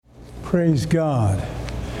Praise God.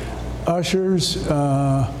 Ushers,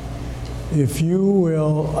 if you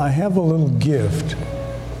will, I have a little gift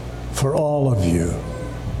for all of you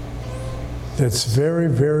that's very,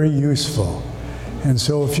 very useful. And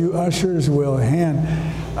so if you ushers will hand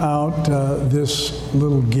out this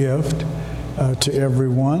little gift to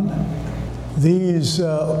everyone. This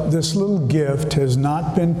little gift has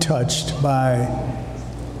not been touched by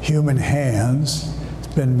human hands.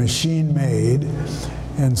 It's been machine made.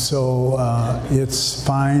 And so it's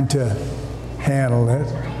fine to handle it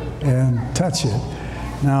and touch it.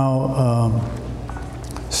 Now,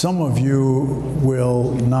 some of you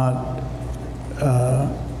will not,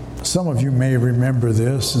 some of you may remember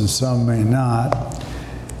this and some may not.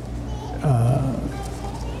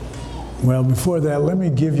 Well, before that, let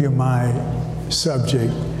me give you my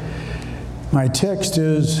subject. My text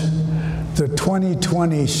is the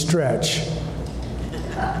 2020 stretch.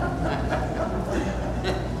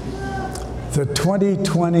 The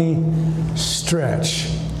 2020 stretch.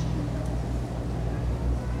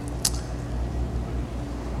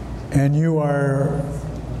 And you are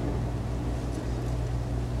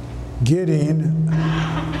getting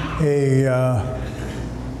it's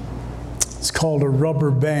called a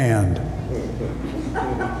rubber band.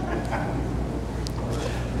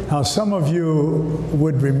 Now, some of you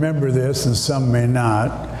would remember this and some may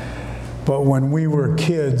not, but when we were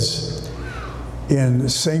kids in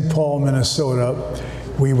St. Paul, Minnesota,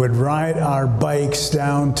 we would ride our bikes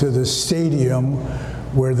down to the stadium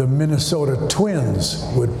where the Minnesota Twins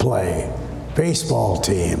would play, baseball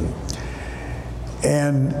team.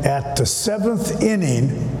 And at the seventh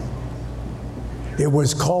inning, it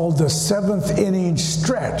was called the seventh inning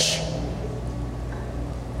stretch.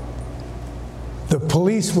 The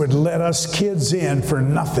police would let us kids in for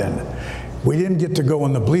nothing. We didn't get to go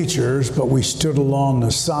in the bleachers, but we stood along the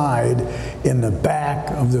side in the back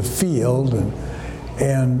of the field,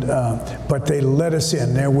 but they let us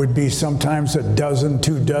in. There would be sometimes a dozen,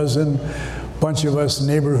 2 dozen, bunch of us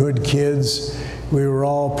neighborhood kids. We were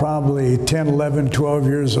all probably 10, 11, 12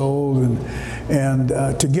 years old, and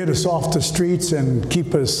to get us off the streets and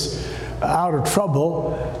keep us out of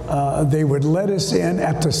trouble, they would let us in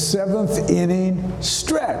at the seventh inning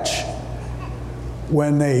stretch.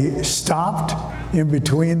 When they stopped in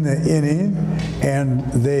between the inning, and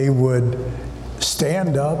they would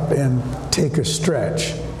stand up and take a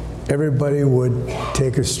stretch. Everybody would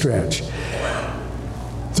take a stretch.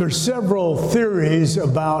 There's several theories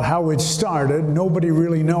about how it started. Nobody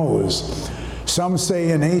really knows. Some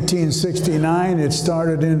say in 1869 it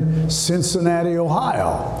started in Cincinnati,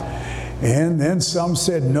 Ohio. And then some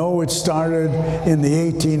said no, it started in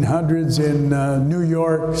the 1800s in New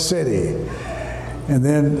York City. And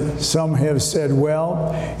then some have said,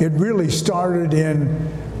 well, it really started in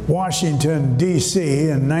Washington, D.C.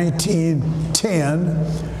 in 1910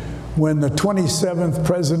 when the 27th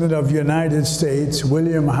President of the United States,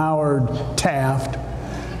 William Howard Taft,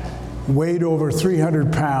 weighed over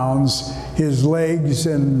 300 pounds. His legs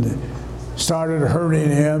started hurting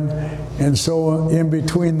him. And so in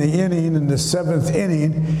between the inning and the seventh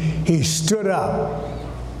inning, he stood up.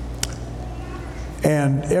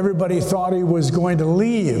 And everybody thought he was going to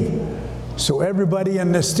leave. So everybody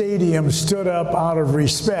in the stadium stood up out of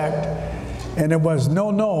respect. And it was,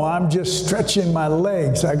 no, I'm just stretching my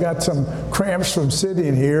legs. I got some cramps from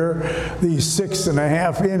sitting here, these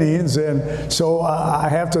 6.5 innings, and so I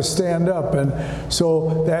have to stand up. And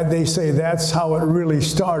so that they say that's how it really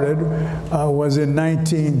started, was in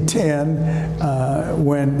 1910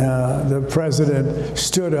 when the president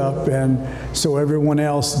stood up, and so everyone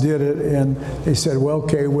else did it. And they said, well,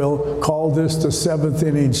 okay, we'll call this the seventh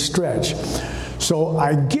inning stretch. So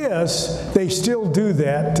I guess they still do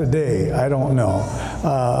that today. I don't know.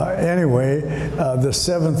 Anyway, the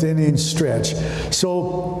seventh inning stretch.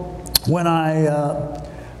 So when I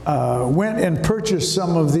went and purchased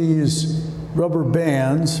some of these rubber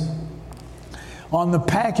bands, on the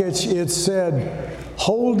package it said,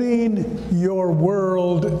 holding your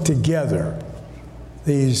world together,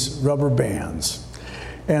 these rubber bands.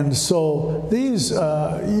 And so these,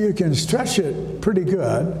 you can stretch it pretty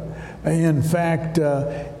good. In fact,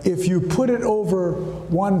 if you put it over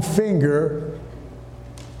one finger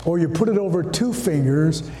or you put it over 2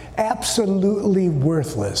 fingers, absolutely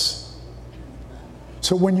worthless.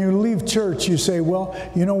 So when you leave church, you say, well,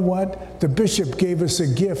 you know what? The bishop gave us a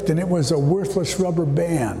gift and it was a worthless rubber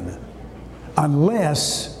band,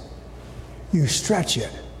 unless you stretch it.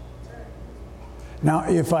 Now,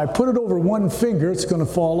 if I put it over one finger, it's going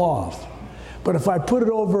to fall off. But if I put it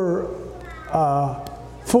over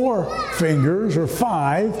 4 fingers or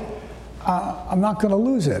 5, I'm not going to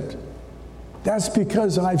lose it. That's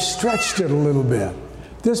because I've stretched it a little bit.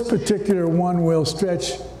 This particular one will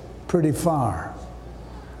stretch pretty far.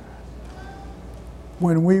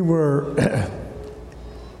 When we were,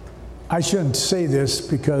 I shouldn't say this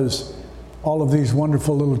because all of these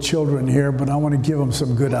wonderful little children here, but I want to give them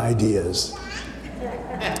some good ideas.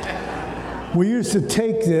 We used to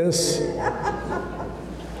take this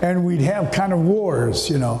and we'd have kind of wars,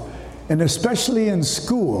 you know, and especially in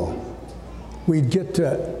school, we'd get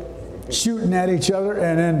to shooting at each other,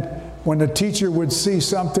 and then when the teacher would see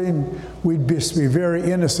something, we'd just be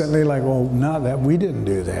very innocently like, oh, no, that we didn't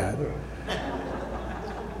do that.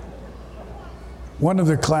 One of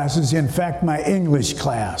the classes, in fact, my English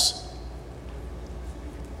class,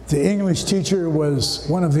 the English teacher was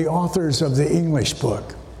one of the authors of the English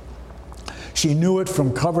book. She knew it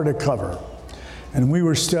from cover to cover. And we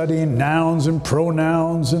were studying nouns and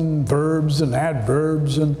pronouns and verbs and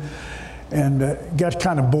adverbs, and it got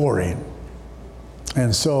kind of boring.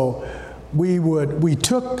 And so we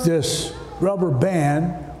took this rubber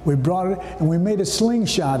band, we brought it, and we made a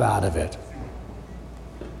slingshot out of it.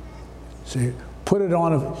 See, you put it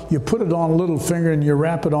on a little finger and you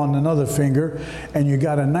wrap it on another finger, and you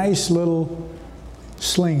got a nice little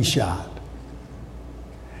slingshot.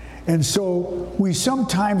 And so we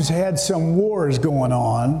sometimes had some wars going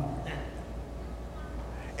on,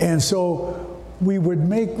 and so we would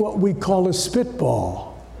make what we call a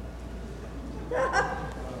spitball.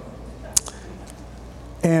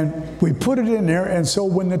 And we put it in there, and so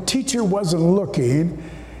when the teacher wasn't looking,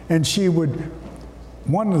 and she would,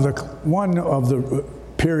 one of the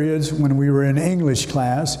periods when we were in English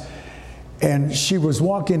class, and she was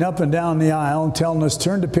walking up and down the aisle and telling us,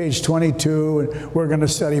 turn to page 22, and we're going to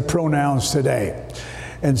study pronouns today.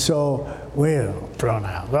 And so, well,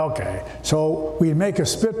 pronouns, okay. So we'd make a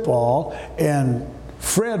spitball, and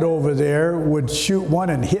Fred over there would shoot one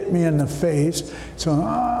and hit me in the face. So,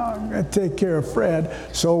 I'm going to take care of Fred.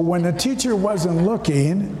 So when the teacher wasn't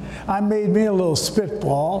looking, I made me a little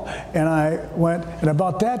spitball, and I went, and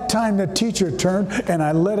about that time the teacher turned, and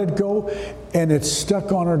I let it go, and it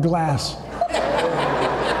stuck on her glass.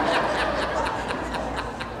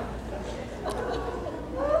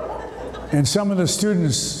 And some of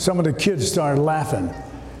the kids started laughing.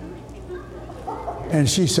 And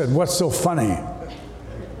she said, "What's so funny?"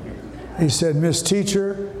 He said, "Miss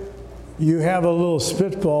Teacher, you have a little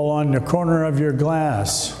spitball on the corner of your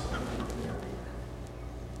glass."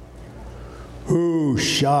 "Who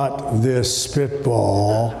shot this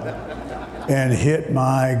spitball and hit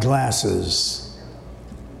my glasses?"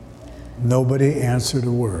 Nobody answered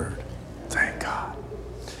a word. Thank God.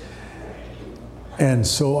 And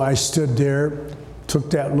so I stood there,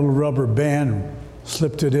 took that little rubber band,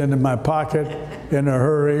 slipped it into my pocket in a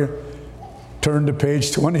hurry, turned to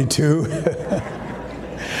page 22.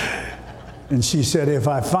 And she said, "If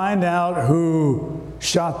I find out who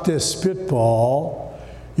shot this spitball,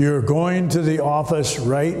 you're going to the office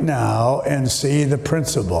right now and see the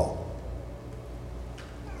principal."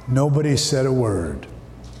 Nobody said a word.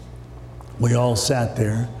 We all sat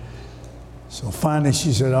there. So finally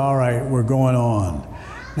she said, "All right, we're going on."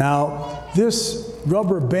 Now, this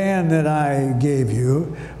rubber band that I gave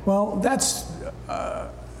you, well, that's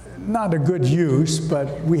not a good use,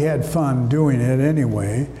 but we had fun doing it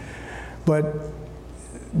anyway. But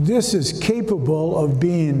this is capable of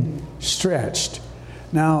being stretched.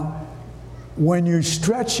 Now, when you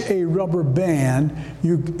stretch a rubber band,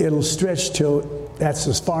 it'll stretch till that's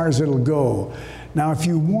as far as it'll go. Now, if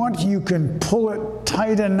you want, you can pull it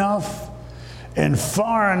tight enough and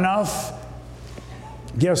far enough.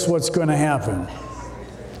 Guess what's going to happen?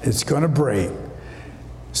 It's going to break.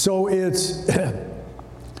 So it's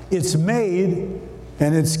made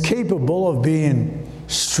and it's capable of being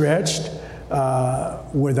stretched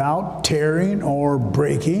without tearing or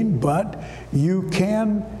breaking, but you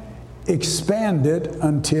can expand it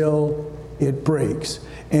until it breaks.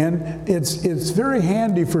 And it's very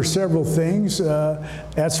handy for several things.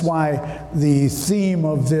 That's why the theme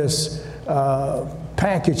of this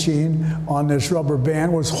packaging on this rubber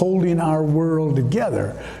band was holding our world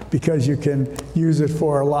together, because you can use it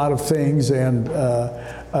for a lot of things, and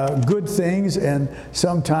good things, and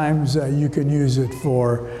sometimes you can use it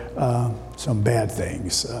for some bad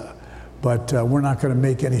things. But we're not going to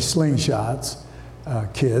make any slingshots,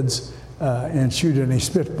 kids, and shoot any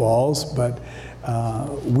spitballs, but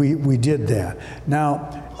we did that. Now,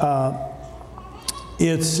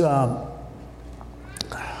 it's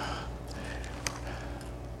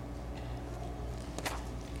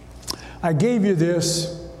I gave you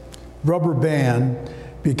this rubber band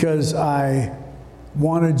because I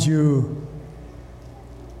wanted you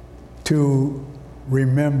to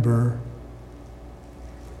remember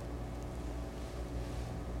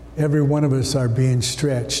Every one of us are being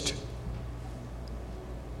stretched.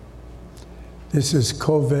 This is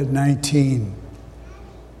COVID-19.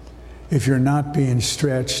 If you're not being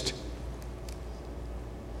stretched,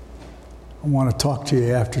 I want to talk to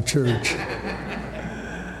you after church.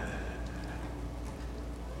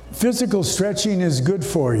 Physical stretching is good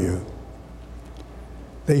for you.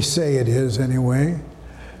 They say it is anyway.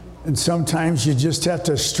 And sometimes you just have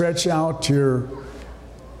to stretch out your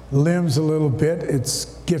limbs a little bit. It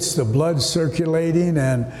gets the blood circulating,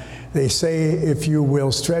 and they say if you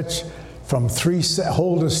will stretch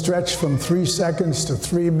hold a stretch from 3 seconds to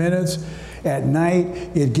 3 minutes at night,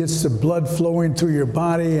 it gets the blood flowing through your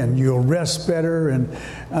body and you'll rest better. And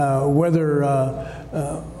whether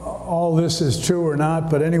all this is true or not,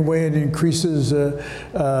 but anyway, it increases the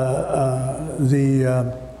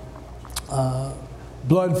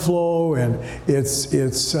blood flow, and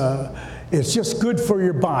it's just good for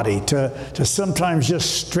your body to sometimes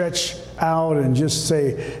just stretch out and just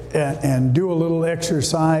say and do a little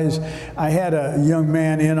exercise. I had a young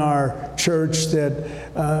man in our church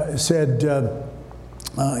that said,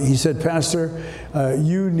 he said, "Pastor,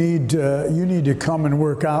 you need to come and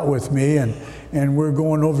work out with me, and we're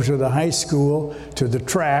going over to the high school to the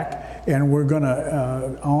track, and we're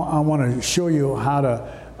gonna I want to show you how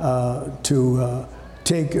to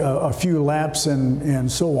take a few laps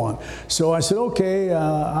and so on." So I said, okay,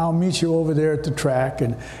 I'll meet you over there at the track,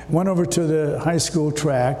 and went over to the high school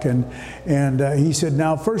track, and he said,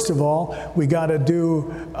 now first of all, we got to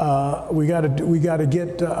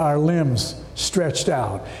get our limbs stretched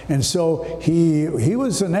out. And so he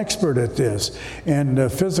was an expert at this and a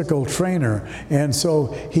physical trainer. And so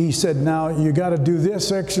he said, now you got to do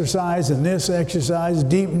this exercise and this exercise,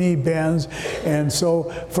 deep knee bends. And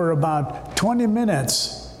so for about 20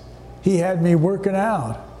 minutes, he had me working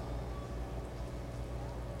out.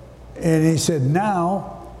 And he said,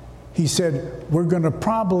 we're going to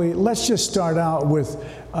let's just start out with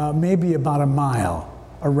maybe about a mile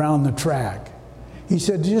around the track. He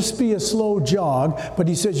said, just be a slow jog, but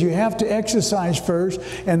he says you have to exercise first,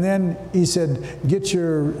 and then he said,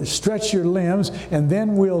 stretch your limbs, and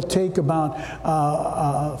then we'll take about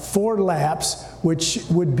 4 laps, which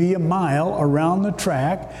would be a mile around the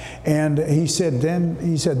track. And he said,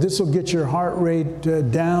 this will get your heart rate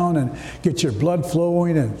down and get your blood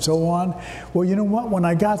flowing and so on. Well, you know what? When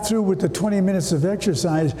I got through with the 20 minutes of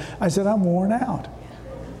exercise, I said, I'm worn out.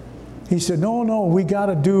 He said, no, we got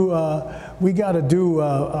to do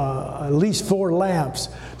at least 4 laps.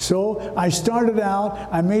 So I started out,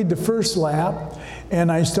 I made the first lap,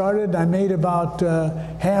 and I made about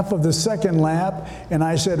half of the second lap, and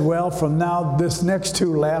I said, well, from now, this next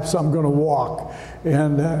 2 laps, I'm going to walk.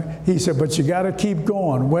 And he said, but you got to keep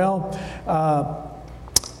going. Well,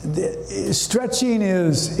 stretching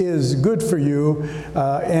is good for you,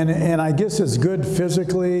 and I guess it's good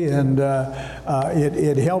physically, and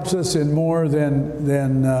it helps us in more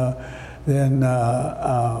than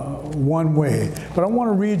one way. But I want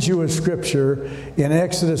to read you a scripture in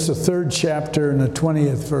Exodus, the 3rd chapter and the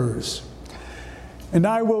 20th verse. And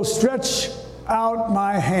I will stretch out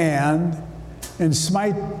my hand and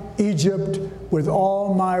smite Egypt with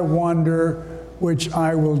all my wonder, which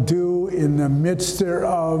I will do in the midst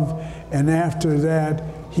thereof, and after that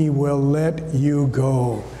he will let you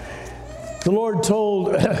go. The Lord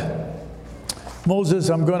told Moses,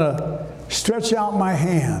 I'm going to stretch out my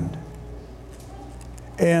hand.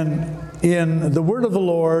 And in the word of the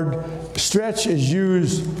Lord, stretch is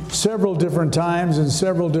used several different times in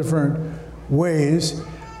several different ways.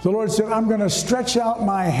 The Lord said, I'm going to stretch out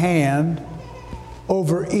my hand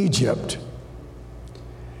over Egypt.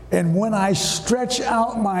 And when I stretch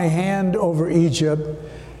out my hand over Egypt,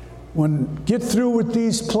 get through with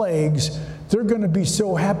these plagues, they're going to be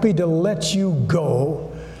so happy to let you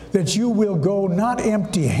go that you will go not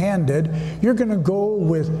empty-handed. You're going to go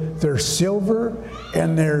with their silver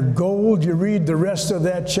and their gold. You read the rest of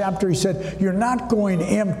that chapter. He said, you're not going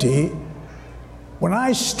empty. When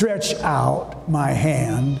I stretch out my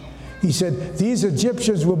hand, he said, these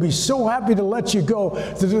Egyptians will be so happy to let you go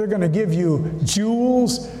that they're going to give you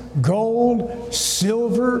jewels, gold,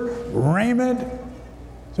 silver, raiment.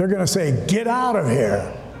 They're going to say, get out of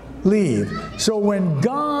here. Leave. So when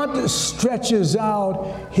God stretches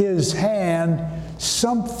out his hand,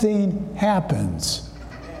 something happens.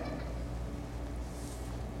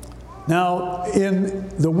 Now, in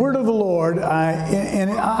the word of the Lord,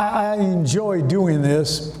 I enjoy doing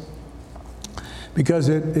this because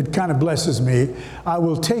it kind of blesses me. I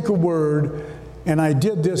will take a word, and I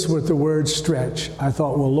did this with the word stretch. I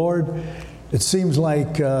thought, well, Lord, it seems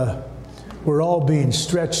like we're all being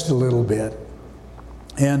stretched a little bit.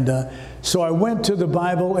 And so I went to the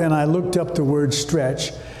Bible and I looked up the word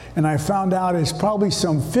stretch, and I found out it's probably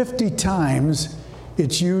some 50 times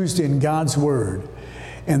it's used in God's Word.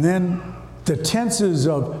 And then the tenses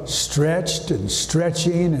of stretched and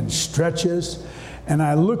stretching and stretches, and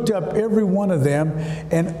I looked up every one of them,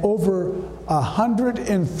 and over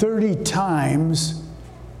 130 times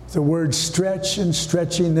the word stretch and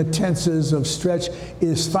stretching, the tenses of stretch,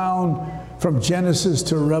 is found from Genesis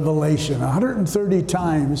to Revelation, 130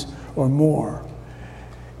 times or more.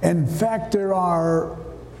 In fact, there are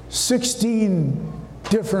 16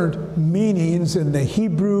 different meanings in the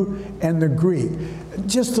Hebrew and the Greek.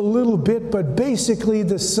 Just a little bit, but basically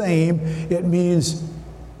the same. It means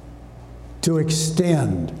to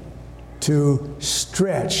extend, to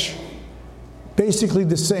stretch. Basically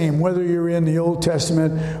the same, whether you're in the Old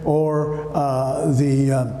Testament or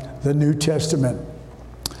the New Testament.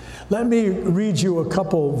 Let me read you a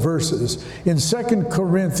couple verses. In 2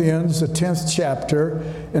 Corinthians, the 10th chapter,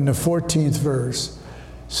 and the 14th verse.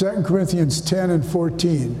 2 Corinthians 10 and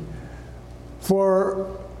 14. For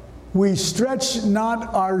we stretch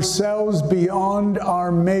not ourselves beyond our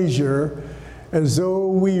measure, as though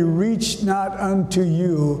we reach not unto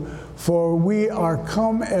you, for we are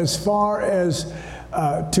come as far as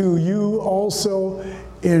to you also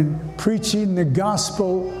in preaching the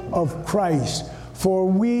gospel of Christ. For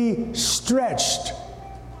we stretched.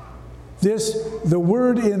 The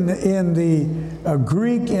word in the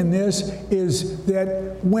Greek in this is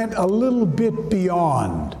that went a little bit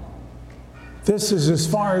beyond. This is as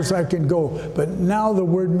far as I can go. But now the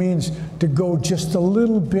word means to go just a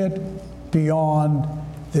little bit beyond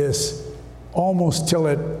this, almost till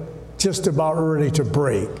it just about ready to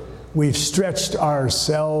break. We've stretched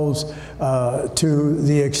ourselves to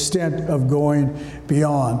the extent of going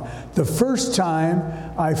beyond. The first time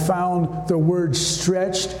I found the word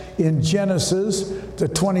stretched in Genesis, the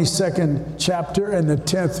 22nd chapter and the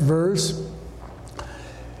 10th verse.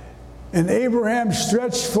 And Abraham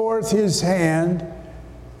stretched forth his hand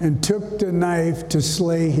and took the knife to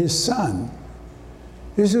slay his son.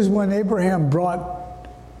 This is when Abraham brought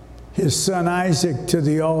his son Isaac to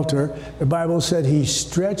the altar. The Bible said he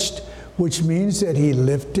stretched, which means that he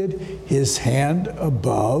lifted his hand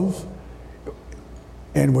above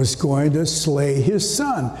and was going to slay his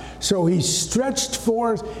son. So he stretched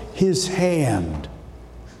forth his hand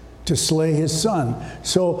to slay his son.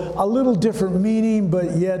 So a little different meaning,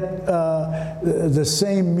 but yet the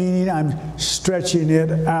same meaning. I'm stretching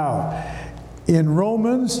it out. In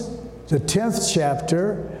Romans, the 10th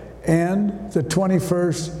chapter and the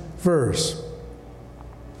 21st verse.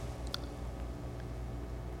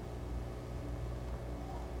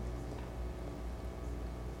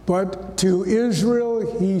 But to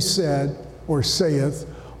Israel he said, or saith,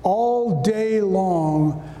 all day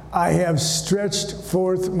long I have stretched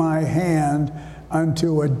forth my hand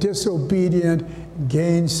unto a disobedient,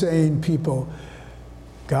 gainsaying people.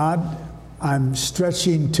 God, I'm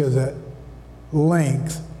stretching to the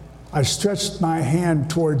length. I stretched my hand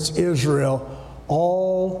towards Israel.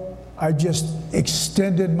 I just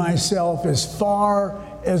extended myself as far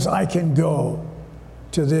as I can go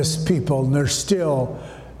to this people, and they're still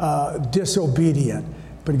disobedient.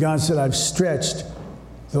 But God said, I've stretched.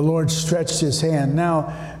 The Lord stretched his hand.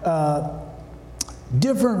 Now,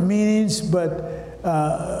 different meanings, but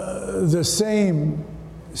the same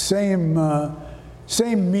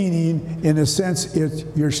meaning in a sense.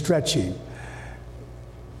 You're stretching.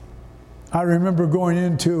 I remember going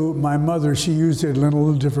into my mother. She used it in a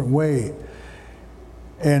little different way.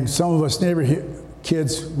 And some of us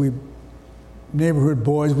neighborhood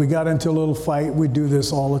boys, we got into a little fight. We do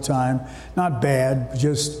this all the time. Not bad,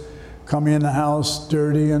 just come in the house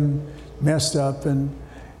dirty and messed up. But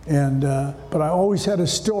I always had a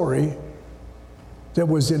story that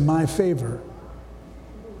was in my favor.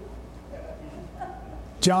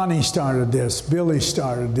 Johnny started this, Billy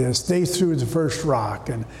started this, they threw the first rock,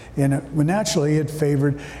 and naturally it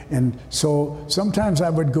favored, and so sometimes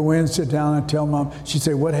I would go in, sit down, and tell Mom. She'd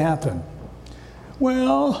say, what happened?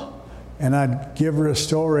 Well, and I'd give her a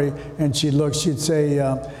story, and she'd say,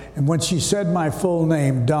 and when she said my full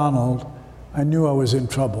name, Donald, I knew I was in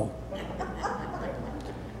trouble.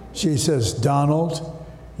 She says, Donald,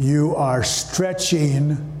 you are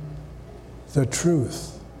stretching the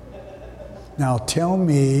truth. Now tell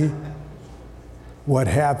me what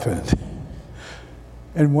happened.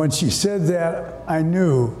 And when she said that, I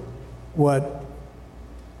knew I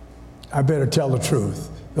better tell the truth,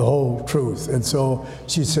 the whole truth. And so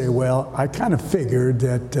she'd say, well, I kind of figured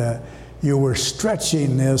that you were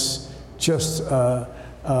stretching this just a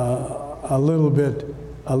little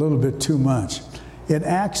bit too much. In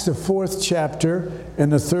Acts, the 4th chapter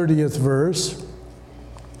and the 30th verse,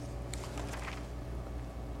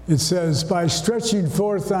 it says, by stretching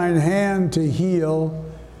forth thine hand to heal,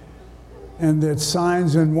 and that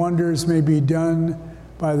signs and wonders may be done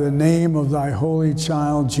by the name of thy holy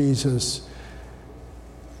child Jesus.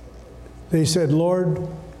 They said, Lord,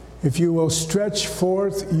 if you will stretch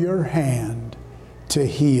forth your hand to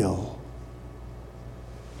heal.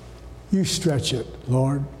 You stretch it,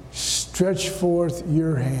 Lord. Stretch forth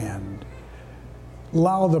your hand.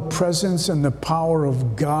 Allow the presence and the power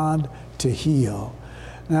of God to heal.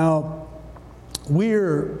 Now,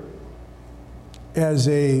 we're, as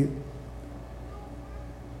a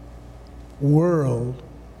world,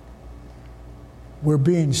 we're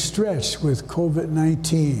being stretched with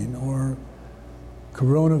COVID-19 or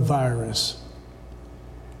coronavirus.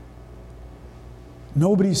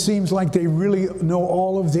 Nobody seems like they really know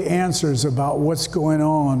all of the answers about what's going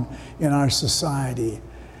on in our society.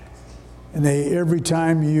 And every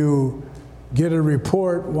time you get a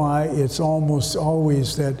report, why, it's almost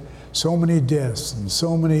always that so many deaths and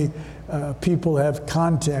so many people have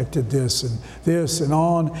contacted this and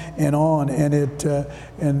on and on,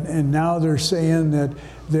 and now they're saying that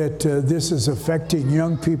this is affecting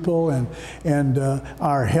young people and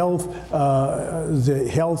our health. The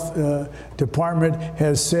health department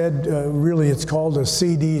has said, really, it's called a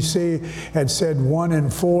CDC, had said 1 in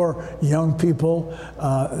 4 young people,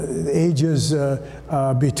 ages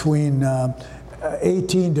between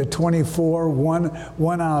 18 to 24,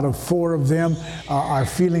 one out of 4 of them are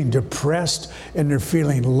feeling depressed, and they're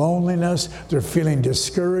feeling loneliness, they're feeling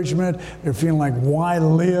discouragement, they're feeling like, why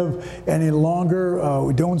live any longer?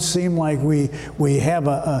 We don't seem like we have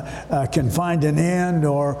can find an end,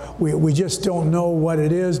 or we just don't know what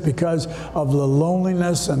it is because of the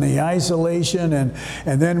loneliness and the isolation.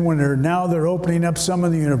 And then when they're opening up some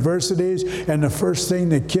of the universities, and the first thing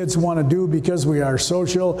that kids want to do, because we are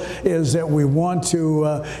social, is that we want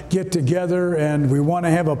to get together and we want to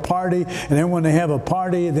have a party. And then when they have a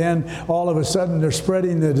party, then all of a sudden they're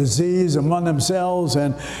spreading the disease among themselves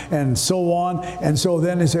and so on. And so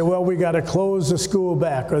then they say, well, we got to close the school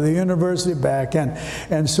back or the university back.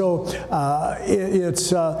 And so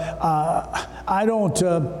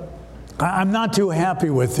I'm not too happy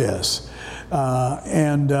with this.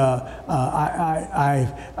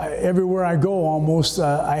 Everywhere I go, almost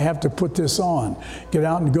I have to put this on. Get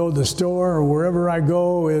out and go to the store or wherever I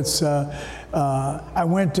go. I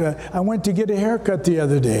went to get a haircut the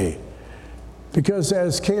other day because,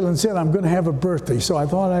 as Kaylin said, I'm going to have a birthday. So I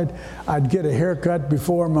thought I'd get a haircut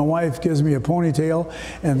before my wife gives me a ponytail.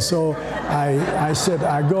 And so I said,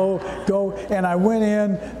 I go, and I went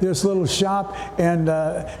in this little shop, and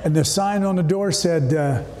the sign on the door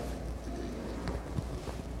said,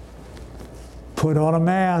 put on a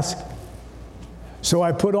mask. So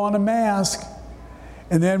I put on a mask,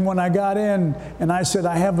 and then when I got in and I said,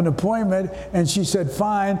 I have an appointment, and she said,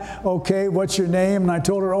 fine, okay, what's your name? And I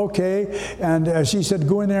told her, okay, and she said,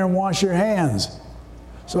 go in there and wash your hands.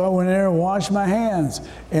 So I went in there and washed my hands,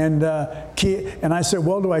 and I said,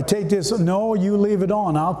 well, do I take this? No, you leave it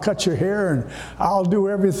on. I'll cut your hair and I'll do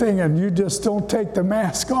everything, and you just don't take the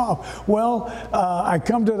mask off. Well, I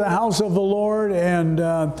come to the house of the Lord, and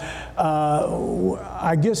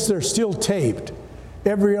I guess they're still taped.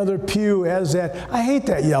 Every other pew has that. I hate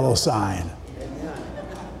that yellow sign.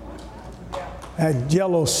 That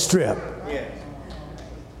yellow strip.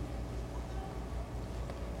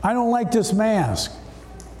 I don't like this mask.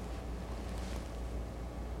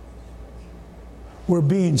 We're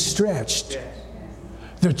being stretched.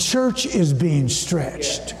 The church is being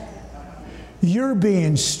stretched. You're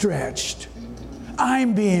being stretched.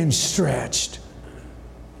 I'm being stretched.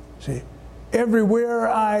 See, everywhere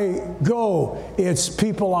I go, it's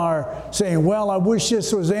people are saying, well, I wish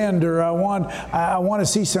this was end, or I want to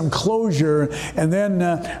see some closure. And then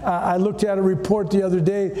I looked at a report the other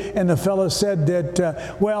day, and the fellow said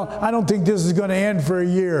that, well, I don't think this is going to end for a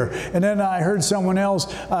year. And then I heard someone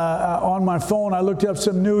else on my phone, I looked up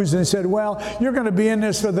some news, and they said, well, you're going to be in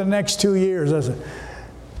this for the next 2 years.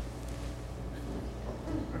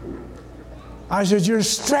 I said, you're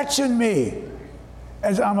stretching me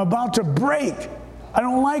as I'm about to break. I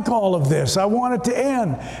don't like all of this. I want it to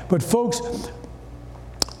end. But folks,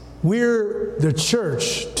 the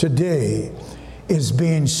church today is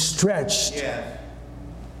being stretched. Yeah.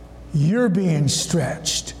 You're being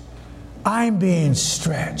stretched. I'm being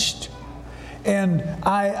stretched. And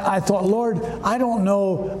I thought, Lord, I don't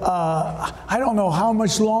know how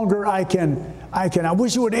much longer I can. I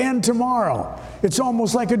wish it would end tomorrow. It's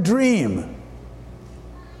almost like a dream.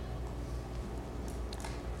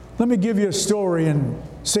 Let me give you a story, and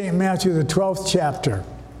St. Matthew, the 12th chapter,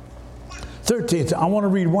 13th. I want to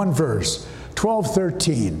read one verse,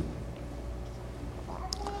 12:13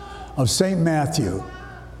 of St. Matthew.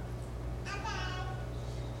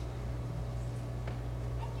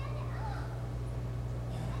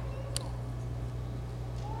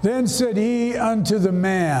 Then said he unto the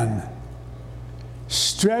man,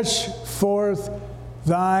 stretch forth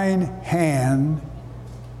thine hand.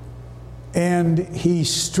 And he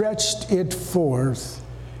stretched it forth,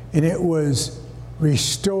 and it was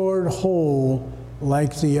restored whole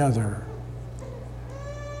like the other.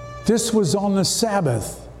 This was on the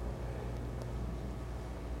Sabbath.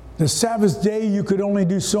 The Sabbath day, you could only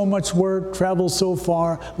do so much work, travel so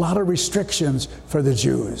far, a lot of restrictions for the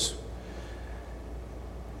Jews.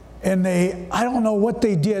 And I don't know what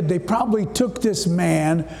they did. They probably took this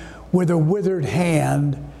man with a withered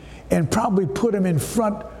hand and probably put him in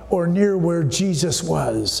front or near where Jesus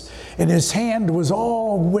was. And his hand was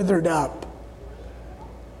all withered up.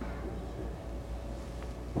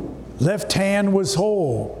 Left hand was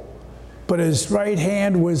whole, but his right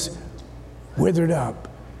hand was withered up.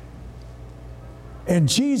 And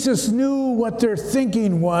Jesus knew what their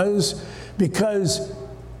thinking was, because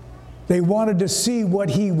they wanted to see what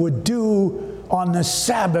he would do on the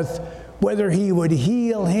Sabbath, whether he would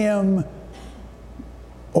heal him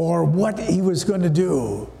or what he was going to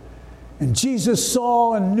do. And Jesus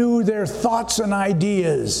saw and knew their thoughts and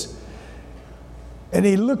ideas. And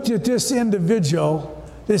he looked at this individual,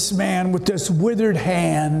 this man with this withered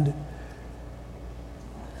hand,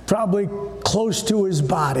 probably close to his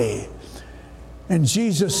body. And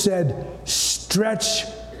Jesus said, stretch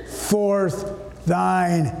forth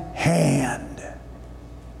thine hand.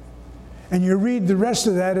 And you read the rest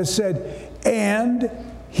of that, it said, and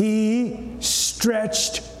he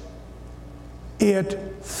stretched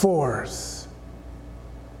it forth.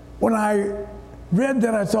 When I read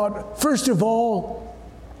that, I thought, first of all,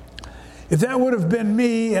 if that would have been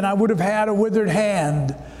me and I would have had a withered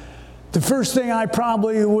hand, the first thing I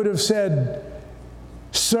probably would have said,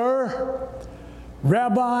 sir,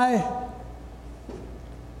 Rabbi,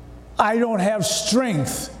 I don't have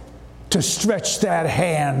strength to stretch that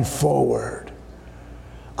hand forward.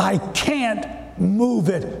 I can't move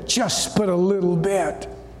it just but a little bit.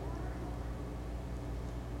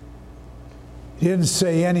 He didn't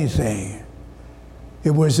say anything. It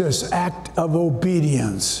was this act of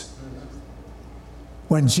obedience.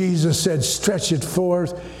 When Jesus said, stretch it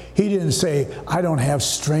forth, he didn't say, I don't have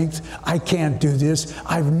strength. I can't do this.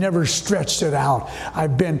 I've never stretched it out.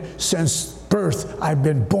 I've been, since birth, I've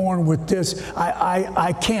been born with this.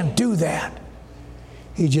 I can't do that.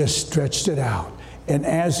 He just stretched it out. And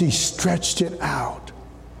as he stretched it out,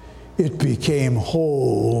 it became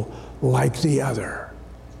whole like the other.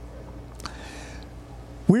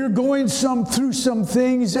 We're going through some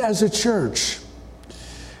things as a church.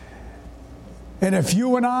 And if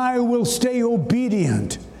you and I will stay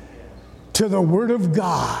obedient to the Word of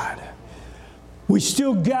God, we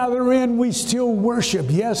still gather in, we still worship.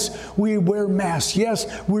 Yes, we wear masks. Yes,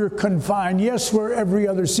 we're confined. Yes, we're every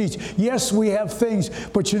other seat. Yes, we have things.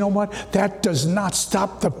 But you know what? That does not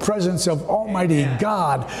stop the presence of Almighty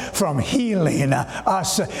God from healing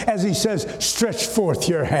us. As he says, stretch forth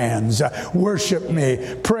your hands. Worship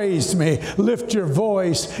me. Praise me. Lift your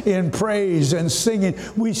voice in praise and singing.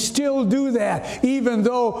 We still do that, even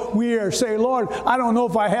though we are saying, Lord, I don't know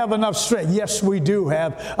if I have enough strength. Yes, we do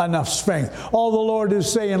have enough strength. All the Lord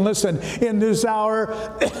is saying, listen, in this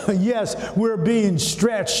hour, yes, we're being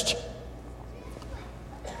stretched.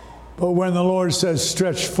 But when the Lord says,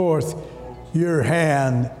 stretch forth your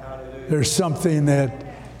hand, there's something that,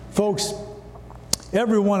 folks,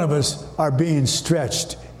 every one of us are being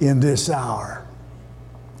stretched in this hour.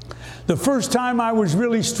 The first time I was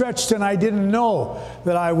really stretched and I didn't know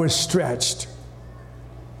that I was stretched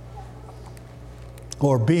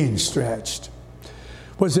or being stretched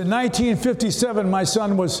was in 1957. My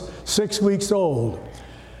son was 6 weeks old.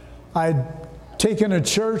 I'd taken a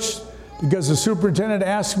church because the superintendent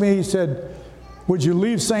asked me, he said, would you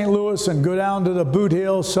leave St. Louis and go down to the Boot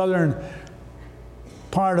Hill, southern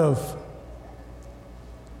part of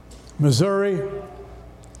Missouri,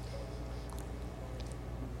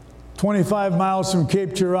 25 miles from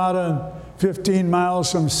Cape Girardeau, 15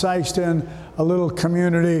 miles from Sikeston, a little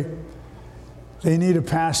community. They need a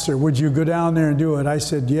pastor. Would you go down there and do it? I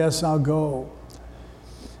said, yes, I'll go.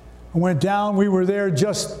 I went down. We were there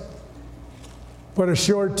just for a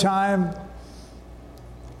short time.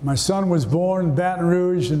 My son was born in Baton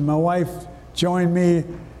Rouge, and my wife joined me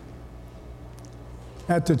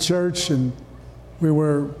at the church, and we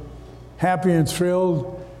were happy and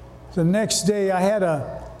thrilled. The next day, I had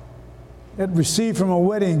had received from a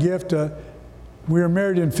wedding gift. We were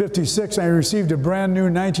married in '56. I received a brand new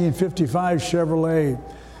 1955 Chevrolet.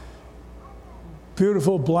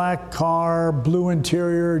 Beautiful black car, blue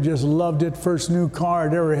interior, just loved it. First new car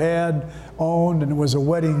I'd ever had, owned, and it was a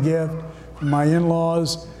wedding gift from my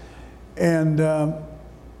in-laws. And the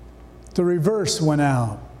reverse went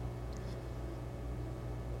out.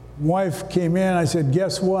 Wife came in, I said,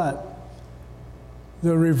 guess what?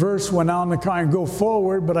 The reverse went out in the car. I can go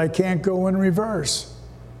forward, but I can't go in reverse.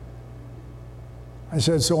 I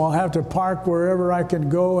said, so I'll have to park wherever I can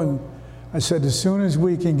go. And I said, as soon as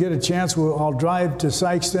we can get a chance, I'll drive to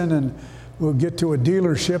Sikeston and we'll get to a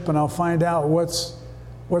dealership and I'll find out what's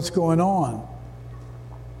going on.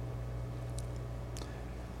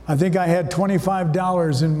 I think I had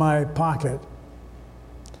 $25 in my pocket.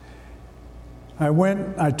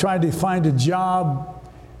 I tried to find a job,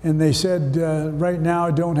 and they said, right now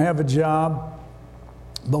I don't have a job,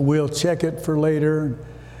 but we'll check it for later.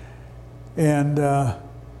 And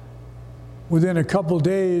within a couple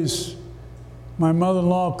days, my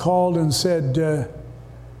mother-in-law called and said,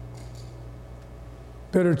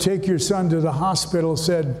 better take your son to the hospital.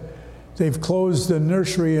 Said they've closed the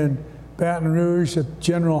nursery in Baton Rouge at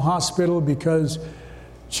General Hospital because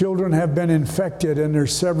children have been infected and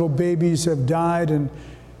there's several babies have died, and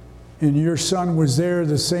your son was there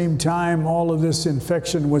the same time all of this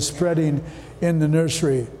infection was spreading in the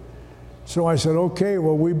nursery. So I said, okay,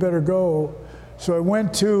 well, we better go. So I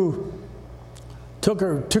took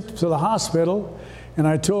her to the hospital, and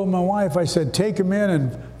I told my wife, I said, take him in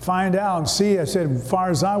and find out and see. I said, as far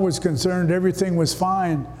as I was concerned, everything was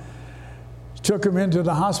fine. Took him into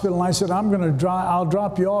the hospital, and I said, I'll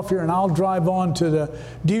drop you off here, and I'll drive on to the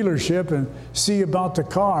dealership and see about the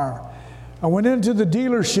car. I went into the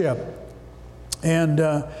dealership, and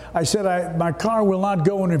I said, my car will not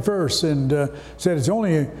go in reverse, and said, it's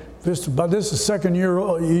only this is a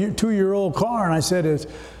 2-year-old car, and I said, it's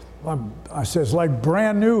like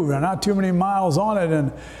brand new, and not too many miles on it,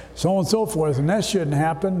 and so on and so forth, and that shouldn't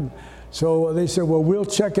happen. So they said, well, we'll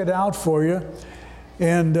check it out for you.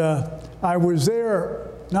 And I was there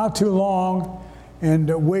not too long and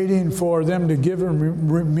waiting for them to give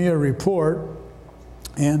me a report.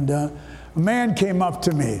 And a man came up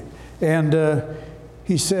to me, and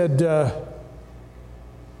he said,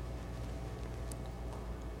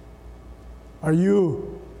 are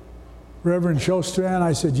you Reverend Sjostran?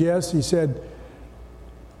 I said, yes. He said,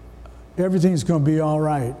 everything's going to be all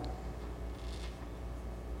right.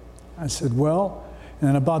 I said, well,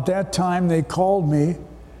 and about that time they called me,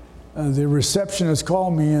 the receptionist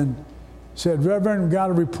called me and said, Reverend, we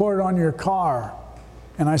got a report on your car.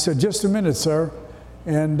 And I said, just a minute, sir.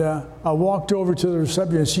 And I walked over to the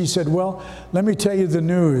receptionist. She said, well, let me tell you the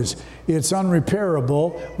news. It's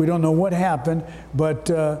unrepairable. We don't know what happened, but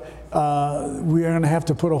we are going to have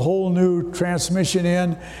to put a whole new transmission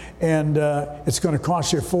in, and it's going to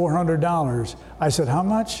cost you $400. I said, how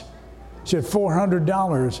much? She said,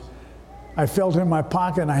 $400. I felt in my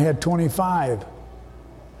pocket and I had 25.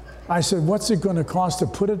 I said, what's it going to cost to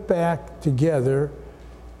put it back together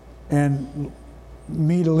and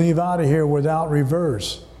me to leave out of here without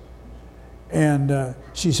reverse? And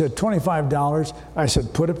she said, $25. I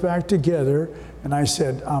said, put it back together. And I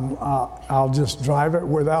said, I'll just drive it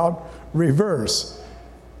without reverse.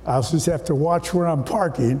 I'll just have to watch where I'm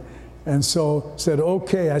parking. And so said,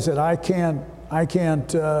 okay. I said, I don't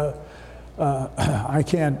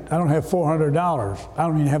have $400. I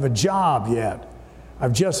don't even have a job yet.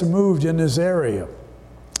 I've just moved in this area.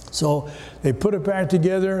 So they put it back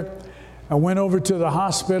together. I went over to the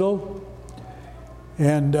hospital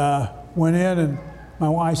and went in, and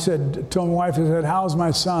told my wife, I said, how's my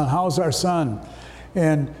son? How's our son?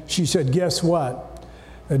 And she said, guess what?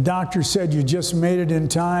 The doctor said you just made it in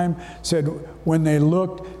time. Said when they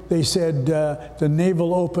looked, they said the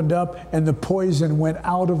navel opened up and the poison went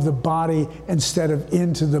out of the body instead of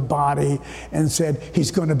into the body, and said he's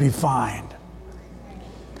going to be fine.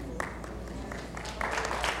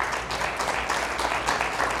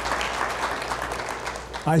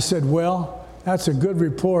 I said, well, that's a good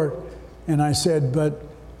report. And I said, but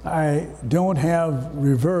I don't have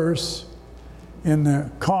reverse in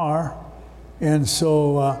the car. And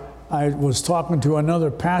so I was talking to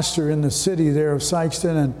another pastor in the city there of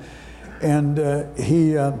Sikeston, and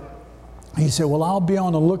he said, well, I'll be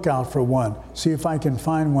on the lookout for one, see if I can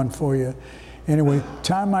find one for you. Anyway,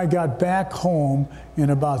 time I got back home,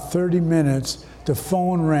 in about 30 minutes, the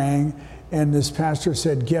phone rang, and this pastor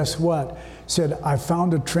said, guess what? Said, I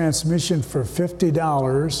found a transmission for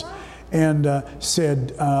 $50, and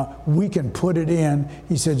said, we can put it in.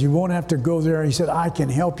 He said, you won't have to go there. He said, I can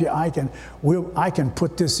help you. I can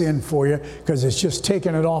put this in for you because it's just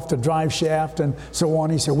taking it off the drive shaft and so on.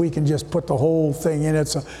 He said, we can just put the whole thing in.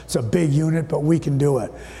 It's a big unit, but we can do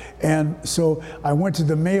it. And so I went to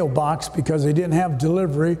the mailbox because they didn't have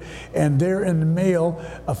delivery, and there in the mail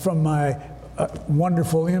from my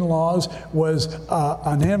wonderful in-laws was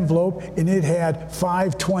an envelope, and it had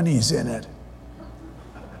 5 20s in it.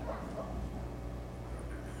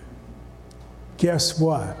 Guess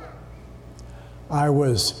what? I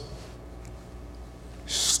was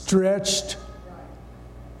stretched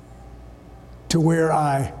to where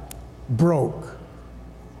I broke.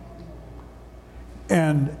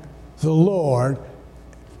 And the Lord,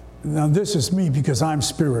 now this is me because I'm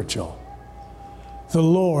spiritual. The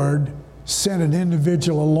Lord sent an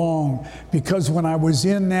individual along because when I was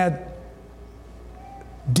in that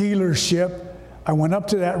dealership, I went up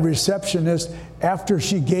to that receptionist after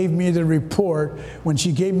she gave me the report. When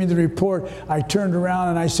she gave me the report, I turned around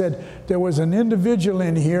and I said, there was an individual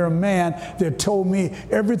in here, a man, that told me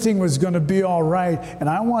everything was going to be all right. And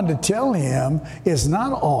I wanted to tell him it's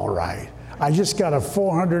not all right. I just got a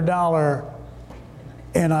 $400.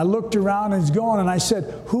 And I looked around and he's going, and I said,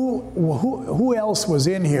 who else was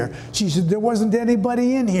in here? She said, there wasn't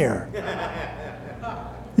anybody in here.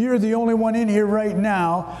 You're the only one in here right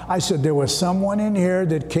now. I said, there was someone in here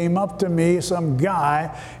that came up to me, some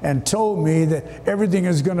guy, and told me that everything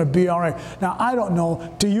is going to be all right. Now, I don't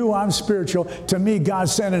know. To you, I'm spiritual. To me, God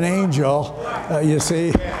sent an angel, you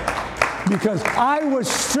see, because I was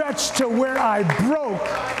stretched to where I broke.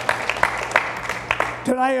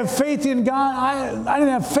 Did I have faith in God? I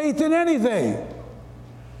didn't have faith in anything.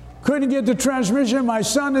 Couldn't get the transmission. My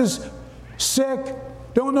son is sick.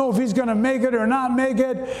 Don't know if he's going to make it or not make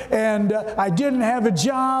it. And I didn't have a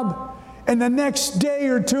job. And the next day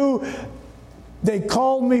or two, they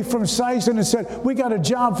called me from Sison and said, we got a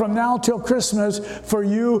job from now till Christmas for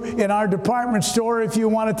you in our department store if you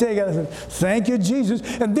want to take it. I said, thank you, Jesus.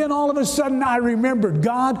 And then all of a sudden I remembered,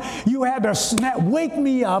 God, you had to wake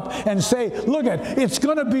me up and say, look, it's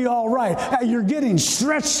going to be all right. You're getting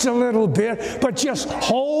stretched a little bit, but just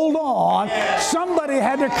hold on. Somebody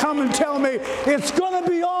had to come and tell me it's going to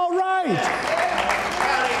be all right.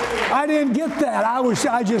 I didn't get that.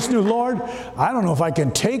 I just knew, Lord, I don't know if I can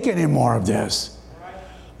take any more of this.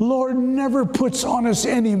 Lord never puts on us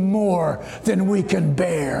any more than we can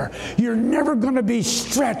bear. You're never going to be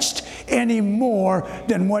stretched any more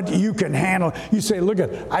than what you can handle. You say, look,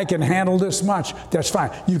 I can handle this much. That's fine.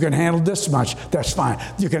 You can handle this much. That's fine.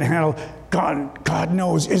 You can handle, God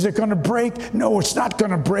knows. Is it going to break? No, it's not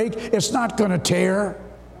going to break. It's not going to tear.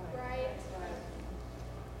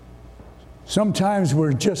 Sometimes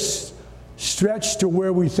we're just stretched to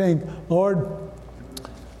where we think, Lord,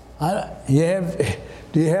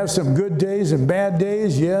 do you have some good days and bad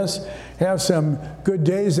days? Yes. Have some good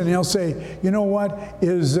days. And he'll say, you know what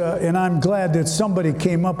is, and I'm glad that somebody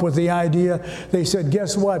came up with the idea. They said,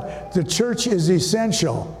 guess what? The church is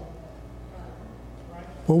essential.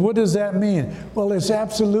 Well, what does that mean? Well, it's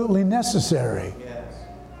absolutely necessary.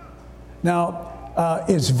 Now,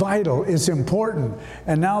 it's vital, it's important.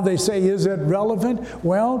 And now they say, is it relevant?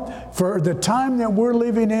 Well, for the time that we're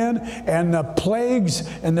living in and the plagues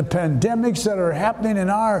and the pandemics that are happening in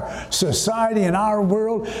our society, in our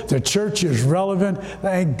world, the church is relevant.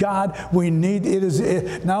 Thank God we need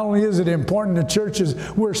it. Not only is it important, the church is,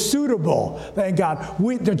 we're suitable. Thank God.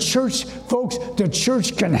 The church, folks, the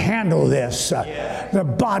church can handle this. The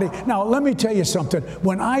body. Now, let me tell you something.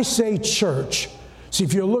 When I say church, see,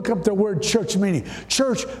 if you look up the word church meaning,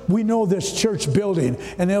 church, we know this church building.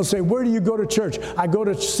 And they'll say, where do you go to church? I go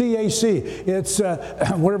to CAC. It's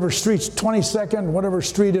whatever street's 22nd, whatever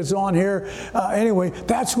street is on here. Anyway,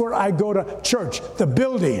 that's where I go to church, the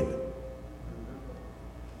building.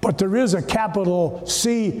 But there is a capital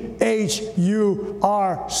CHURCH.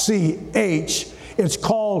 It's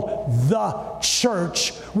called the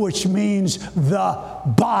church, which means the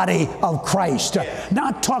body of Christ.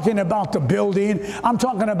 Not talking about the building. I'm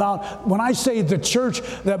talking about, when I say the church,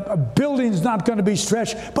 the building's not going to be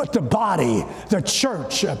stretched, but the body, the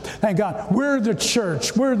church. Thank God. We're the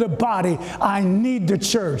church. We're the body. I need the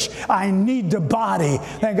church. I need the body.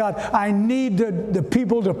 Thank God. I need the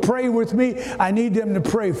people to pray with me. I need them to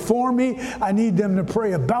pray for me. I need them to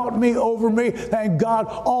pray about me, over me. Thank God.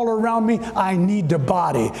 All around me. I need the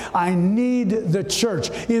body. I need the church.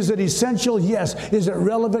 Is it essential? Yes. Is it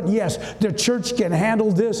relevant? Yes. The church can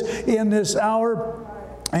handle this in this hour.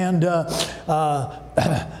 And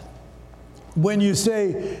when you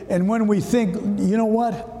say, and when we think, you know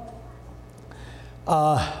what?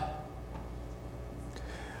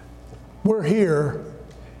 we're here.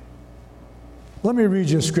 Let me read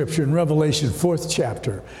you a scripture in Revelation 4th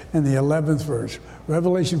chapter and the 11th verse.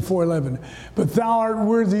 Revelation 4:11. But thou art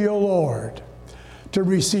worthy, O Lord, to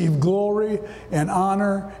receive glory and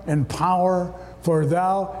honor and power, for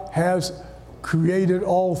thou hast created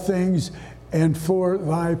all things, and for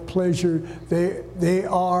thy pleasure they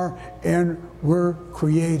are and were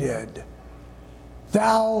created.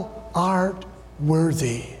 Thou art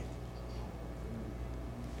worthy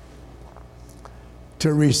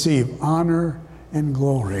to receive honor and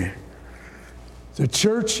glory. The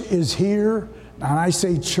church is here, and I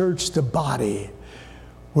say church, the body.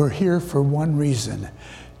 We're here for one reason,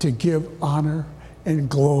 to give honor and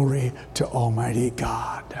glory to Almighty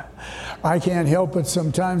God. I can't help it.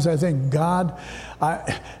 Sometimes I think, God,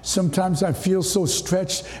 sometimes I feel so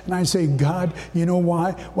stretched, and I say, God, you know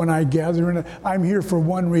why? When I gather in, I'm here for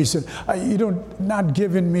one reason. Not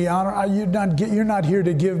giving me honor. You're not here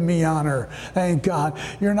to give me honor. Thank God.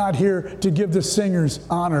 You're not here to give the singers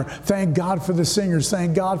honor. Thank God for the singers.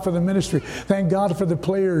 Thank God for the ministry. Thank God for the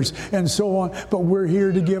players and so on. But we're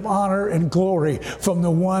here to give honor and glory from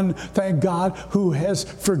the one, thank God, who has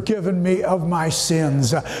forgiven me of my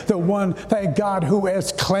sins. The one, thank God, who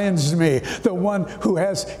has cleansed me. The one who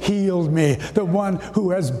has healed me. The one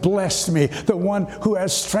who has blessed me. The one who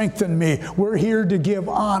has strengthened me. We're here to give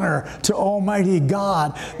honor to Almighty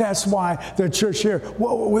God. That's why the church here,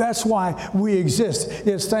 that's why we exist,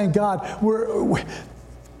 is thank God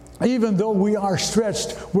even though we are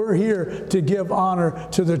stretched, we're here to give honor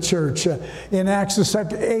to the church. In Acts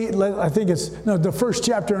chapter 8, I think the first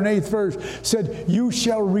chapter and 8th verse said, you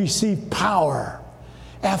shall receive power.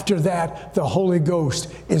 After that, the Holy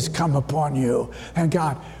Ghost is come upon you. And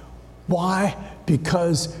God, why?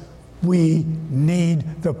 Because we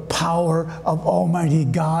need the power of Almighty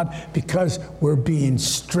God, because we're being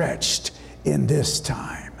stretched in this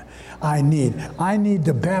time. I need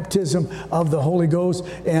the baptism of the Holy Ghost.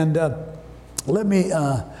 And let me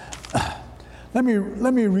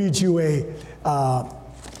read you a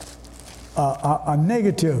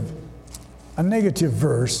negative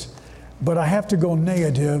verse, but I have to go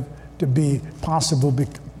negative to be possible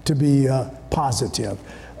to be positive.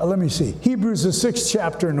 Let me see. Hebrews, the 6th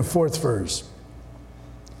chapter and the 4th verse.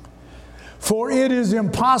 For it is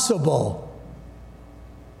impossible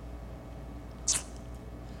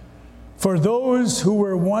for those who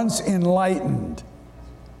were once enlightened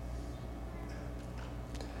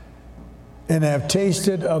and have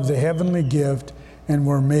tasted of the heavenly gift and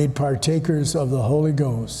were made partakers of the Holy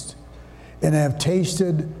Ghost and have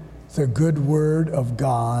tasted the good word of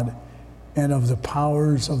God and of the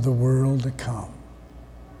powers of the world to come.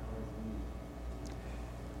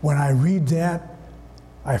 When I read that,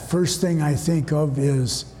 first thing I think of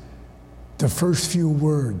is the first few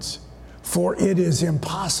words. For it is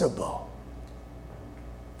impossible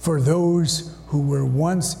for those who were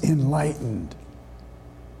once enlightened.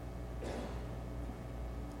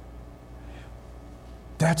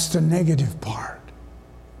 That's the negative part.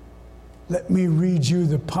 Let me read you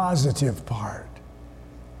the positive part.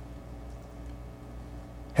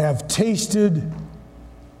 Have tasted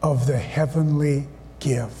of the heavenly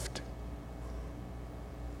gift.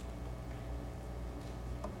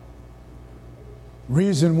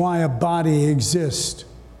 Reason why a body exists.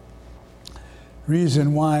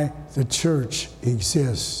 Reason why the church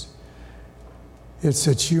exists. It's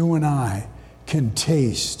that you and I can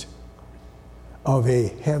taste of a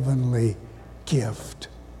heavenly gift.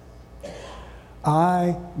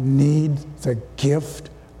 I need the gift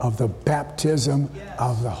of the baptism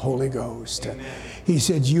of the Holy Ghost. Amen. He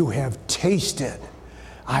said, you have tasted.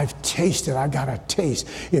 I've tasted. I got a taste.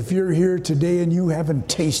 If you're here today and you haven't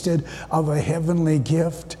tasted of a heavenly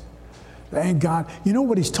gift, thank God. You know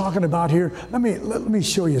what he's talking about here? Let me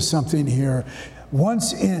show you something here.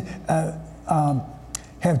 Once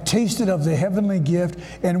have tasted of the heavenly gift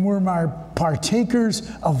and were my partakers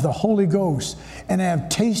of the Holy Ghost and have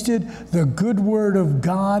tasted the good word of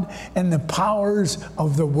God and the powers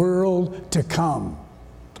of the world to come.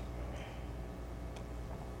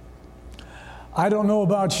 I don't know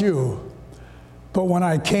about you, but when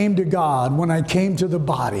I came to God, when I came to the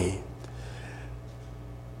body,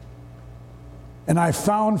 and I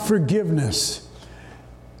found forgiveness,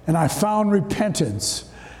 and I found repentance,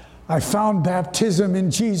 I found baptism in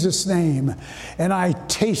Jesus' name, and I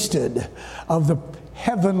tasted of the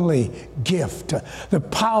heavenly gift, the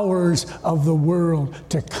powers of the world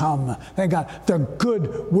to come. Thank God, the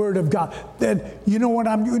good word of God. Then you know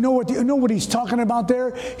what he's talking about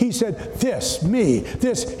there? He said, this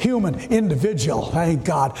human individual, thank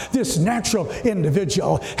God, this natural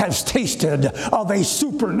individual has tasted of a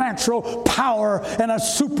supernatural power and a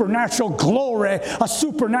supernatural glory, a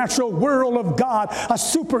supernatural world of God, a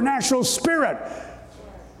supernatural spirit,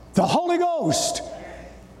 the Holy Ghost.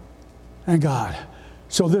 Thank God.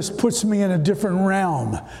 So this puts me in a different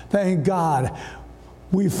realm. Thank God.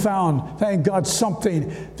 We found, thank God,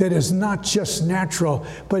 something that is not just natural,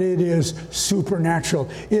 but it is supernatural.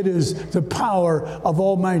 It is the power of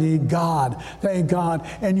Almighty God. Thank God.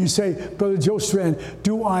 And you say, Brother Joe Strand,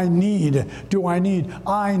 I need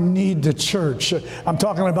the church. I'm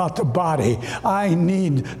talking about the body. I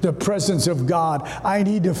need the presence of God. I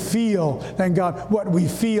need to feel, thank God, what we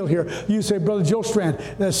feel here. You say, Brother Joe Strand,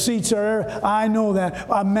 the seats are there. I know that.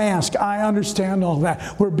 A mask. I understand all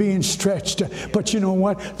that. We're being stretched. But you know what?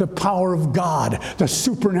 The power of God, the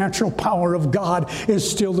supernatural power of God is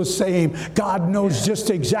still the same. God knows just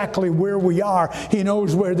exactly where we are. He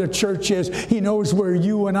knows where the church is. He knows where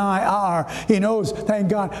you and I are. He knows, thank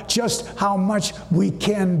God, just how much we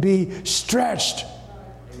can be stretched.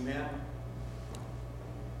 Amen.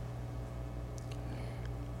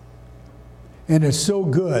 And it's so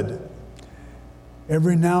good.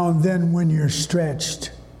 Every now and then when you're stretched,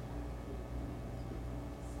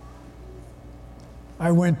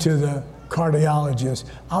 I went to the cardiologist.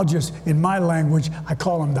 In my language, I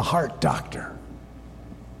call him the heart doctor.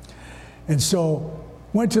 And so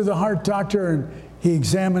went to the heart doctor and he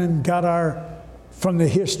examined and got from the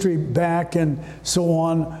history back and so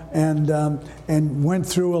on, and went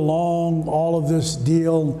through all of this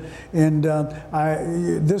deal. And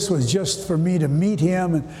this was just for me to meet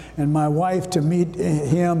him and my wife to meet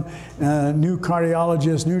him, new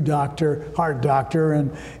cardiologist, new doctor, heart doctor.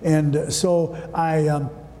 And so I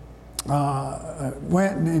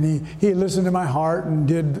went and he listened to my heart and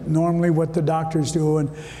did normally what the doctors do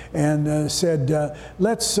and said,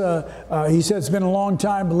 he said, it's been a long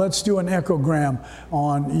time, but let's do an echogram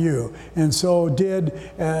on you. And so did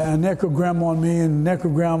an echogram on me and an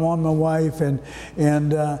echogram on my wife and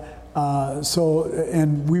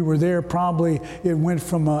we were there probably, it went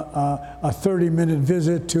from a 30-minute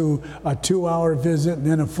visit to a 2-hour visit and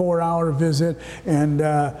then a 4-hour visit.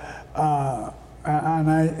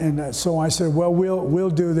 So I said, well, we'll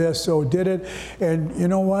do this. So did it, and you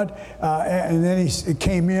know what? And then he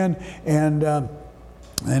came in,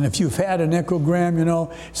 and if you've had an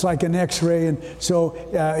echogram, it's like an X-ray. And so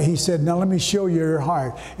he said, now let me show you your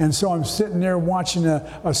heart. And so I'm sitting there watching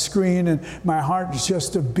a screen, and my heart is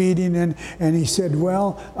just a beating. And he said,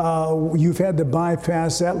 well, you've had the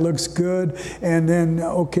bypass. That looks good. And then,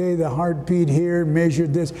 okay, the heartbeat here,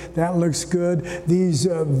 measured this. That looks good. These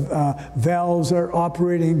valves are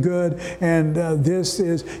operating good. And this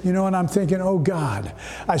is, and I'm thinking, oh, God.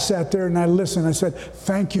 I sat there and I listened. I said,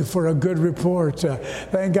 thank you for a good report.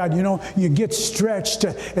 Thank God. You get stretched,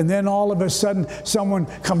 and then all of a sudden someone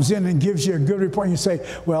comes in and gives you a good report, and you say,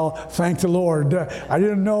 well, thank the Lord. I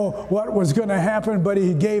didn't know what was going to happen, but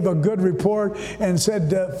he gave a good report and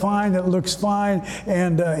said, fine, it looks fine.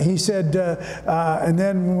 And he said, and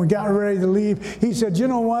then when we got ready to leave, he said, you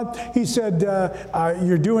know what? He said,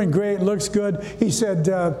 you're doing great, looks good. He said,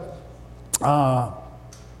 I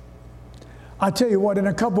tell you what, in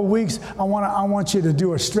a couple of weeks, I want you to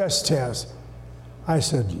do a stress test. I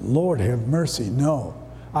said, Lord have mercy, no.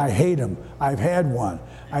 I hate them. I've had one.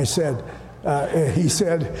 I said,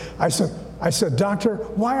 I said, doctor,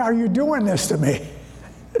 why are you doing this to me?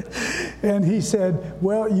 And he said,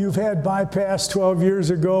 well, you've had bypass 12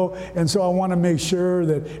 years ago, and so I want to make sure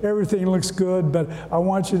that everything looks good, but I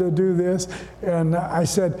want you to do this. And I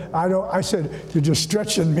said, you're just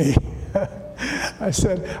stretching me. I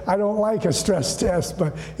said, I don't like a stress test,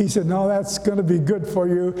 but he said, no, that's going to be good for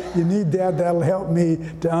you. You need that. That'll help me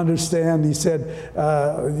to understand. He said,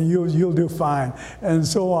 you'll do fine, and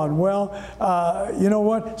so on. Well, you know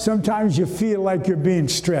what? Sometimes you feel like you're being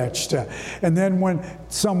stretched. And then when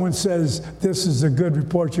someone says, this is a good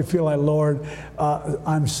report, you feel like, Lord,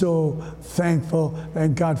 I'm so thankful.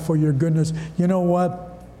 Thank God for your goodness. You know what?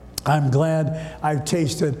 I'm glad I've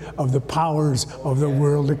tasted of the powers of the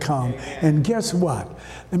world to come. And guess what?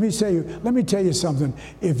 Let me tell you something.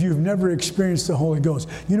 If you've never experienced the Holy Ghost,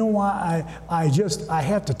 you know why I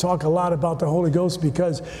have to talk a lot about the Holy Ghost?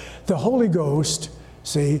 Because the Holy Ghost,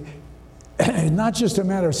 see, not just a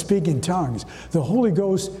matter of speaking tongues. The Holy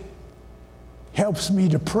Ghost helps me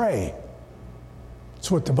to pray.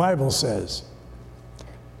 That's what the Bible says.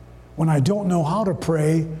 When I don't know how to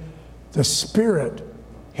pray, the Spirit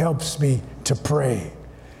helps me to pray.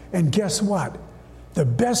 And guess what? The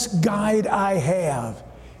best guide I have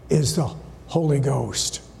is the Holy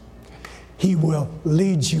Ghost. He will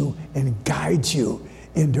lead you and guide you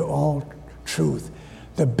into all truth.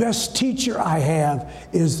 The best teacher I have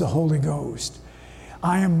is the Holy Ghost.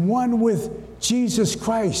 I am one with Jesus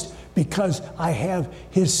Christ because I have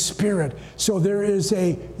His Spirit. So there is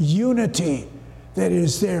a unity that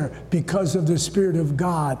is there because of the Spirit of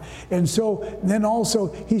God. And so then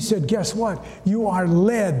also He said, guess what? You are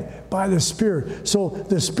led by the Spirit. So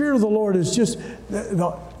the Spirit of the Lord is just,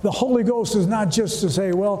 the Holy Ghost is not just to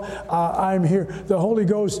say, well, I'm here. The Holy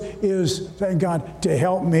Ghost is, thank God, to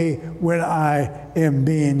help me when I am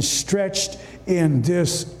being stretched in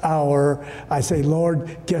this hour. I say,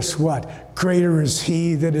 Lord, guess what? Greater is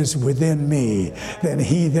He that is within me than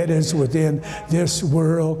he that is within this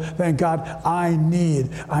world. Thank God, I need.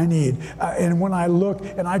 And when I look,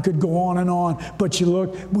 and I could go on, but you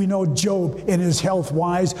look, we know Job in his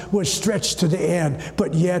health-wise was stretched to the end,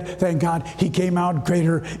 but yet, thank God, he came out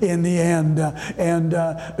greater in the end. And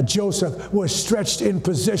Joseph was stretched in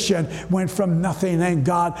position, went from nothing, thank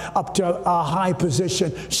God, up to a high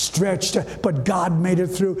position, stretched, but God made it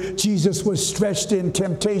through. Jesus was stretched in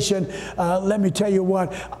temptation. Let me tell you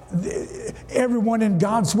what, everyone in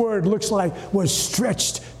God's Word looks like was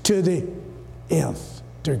stretched to the nth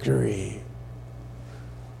degree.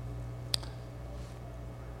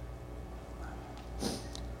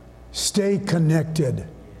 Stay connected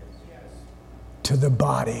to the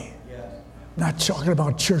body. I'm not talking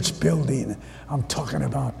about church building. I'm talking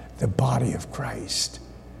about the body of Christ.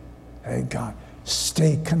 Thank God.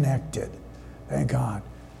 Stay connected. Thank God.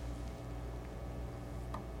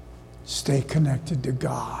 Stay connected to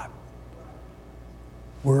God.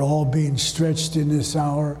 We're all being stretched in this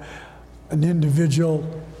hour. An individual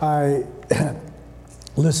I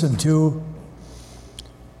listened to,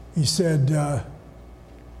 he said,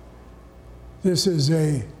 this is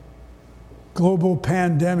a global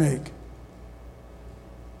pandemic.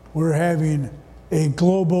 We're having a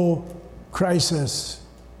global crisis.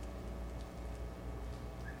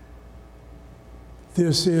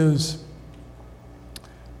 This is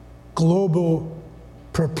global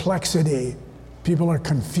perplexity. People are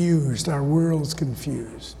confused. Our world's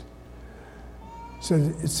confused. So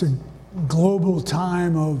it's a global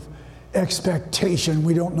time of expectation.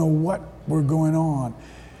 We don't know what we're going on.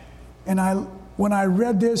 And when I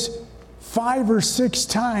read this 5 or 6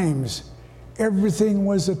 times, everything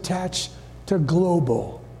was attached to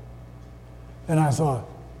global. And I thought,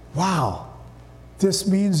 wow, this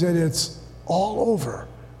means that it's all over.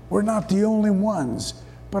 We're not the only ones.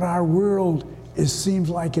 But our world seems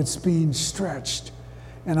like it's being stretched.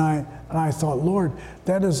 And I thought, Lord,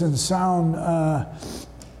 that doesn't sound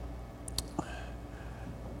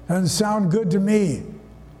good to me.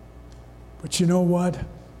 But you know what?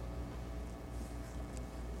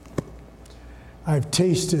 I've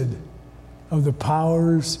tasted of the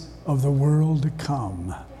powers of the world to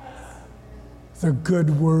come. The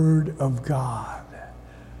good word of God.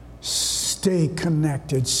 Stay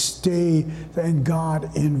connected. Stay, thank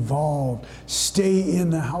God, involved. Stay in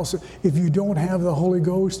the house. If you don't have the Holy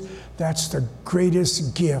Ghost, that's the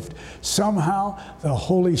greatest gift. Somehow, the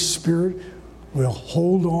Holy Spirit will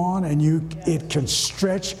hold on and it can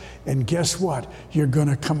stretch. And guess what? You're going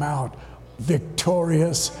to come out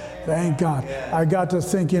victorious. Thank God. I got to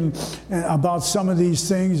thinking about some of these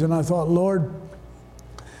things, and I thought, Lord,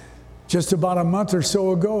 just about a month or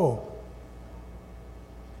so ago,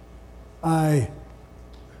 I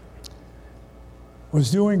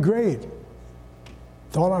was doing great.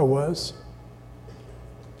 Thought I was.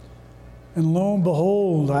 And lo and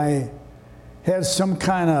behold, I had some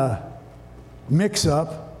kind of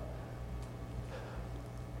mix-up.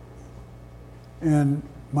 And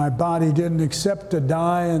my body didn't accept the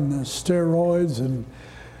dye and the steroids. And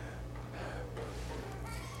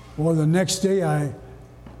well, the next day I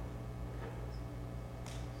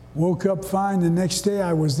woke up fine. The next day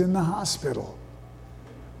I was in the hospital.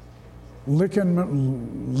 Licking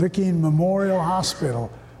Memorial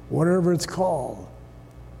Hospital, whatever it's called.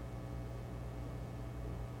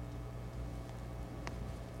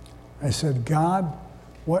 I said, God,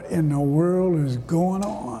 what in the world is going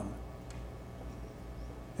on?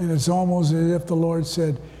 And it's almost as if the Lord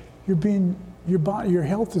said, your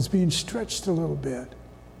health is being stretched a little bit.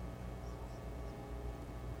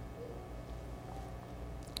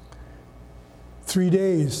 Three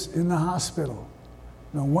days in the hospital.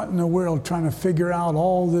 Now, what in the world, trying to figure out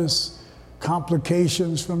all this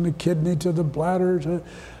complications from the kidney to the bladder to,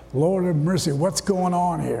 Lord have mercy, what's going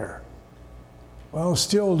on here? Well,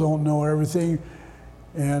 still don't know everything.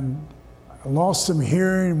 And I lost some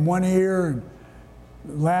hearing in one ear.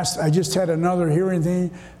 And I just had another hearing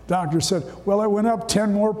thing. Doctor said, well, it went up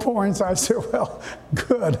 10 more points. I said, well,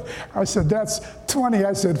 good. I said, that's 20.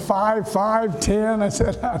 I said, 5, 10. I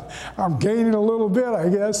said, I'm gaining a little bit, I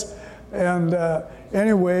guess. And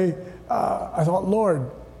anyway, I thought, Lord,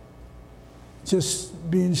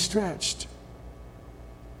 just being stretched.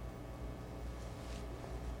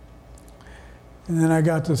 And then I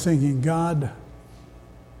got to thinking, God,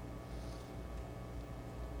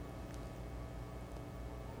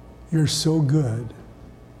 you're so good.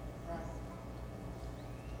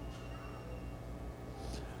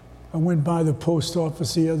 I went by the post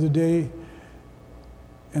office the other day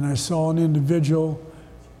and I saw an individual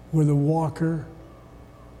with a walker,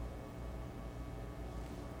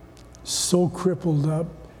 so crippled up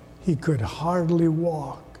he could hardly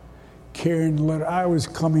walk, carrying the letter. I was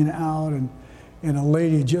coming out and a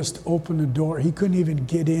lady just opened the door. He couldn't even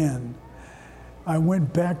get in. I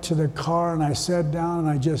went back to the car and I sat down and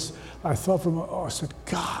I thought I said,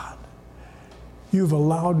 God, you've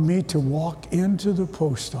allowed me to walk into the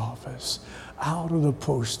post office, out of the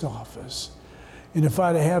post office. And if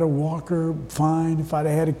I'd have had a walker, fine. If I'd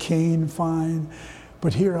have had a cane, fine.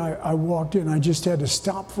 But here I walked in, I just had to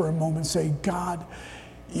stop for a moment and say, God,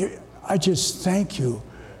 I just thank you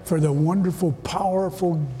for the wonderful,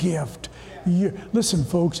 powerful gift. Listen,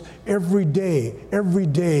 folks, every day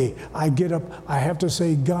I get up, I have to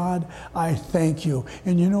say, God, I thank you.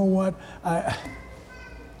 And you know what?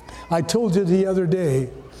 I told you the other day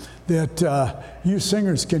that you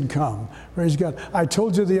singers can come. Praise God. I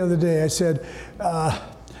told you the other day, I said,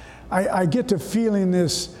 I get to feeling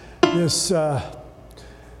this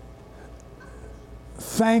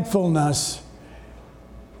thankfulness.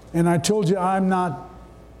 And I told you I'm not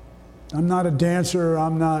a dancer,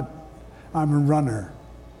 I'm a runner.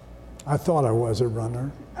 I thought I was a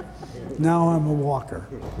runner. Now I'm a walker.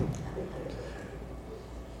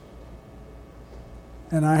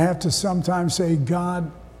 And I have to sometimes say,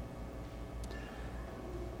 God,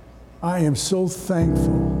 I am so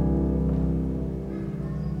thankful.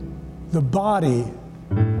 The body,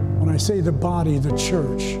 when I say the body, the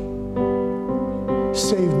church,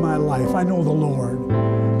 saved my life. I know the Lord,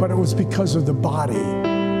 but it was because of the body.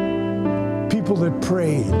 People that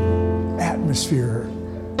prayed, atmosphere,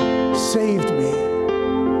 saved me.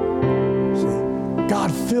 See,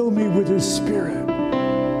 God filled me with His Spirit.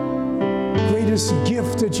 Greatest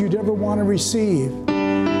gift that you'd ever want to receive. And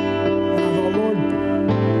I thought, Lord,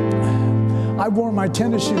 I wore my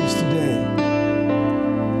tennis shoes today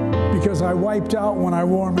because I wiped out when I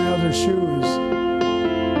wore my other shoes.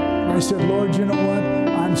 And I said, Lord, you know what?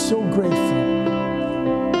 I'm so grateful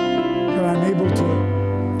that I'm able to,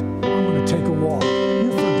 I'm going to take a walk.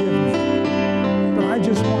 You forgive me. But I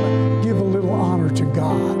just want to give a little honor to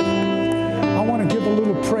God. I want to give a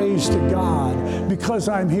little praise to God because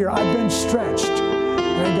I'm here. I've been stretched.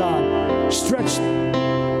 Thank God. Stretched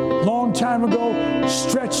long time ago,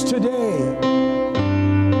 stretched today.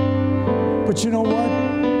 But you know what?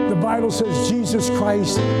 The Bible says Jesus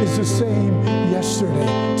Christ is the same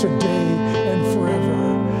yesterday, today, and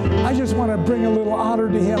forever. I just want to bring a little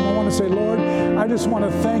honor to Him. I want to say, Lord, I just want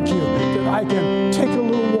to thank you that I can take a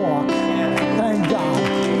little walk. Thank God.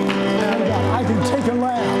 Thank God. I can take a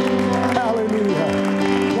lap.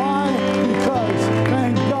 Hallelujah. Why? Because,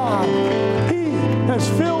 thank God, He has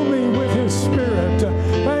filled me with His Spirit.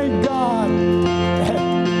 Thank God.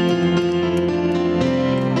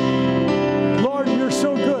 Lord, you're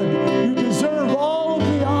so good. You deserve all of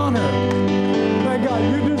the honor. Thank God.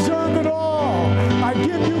 You deserve it all. I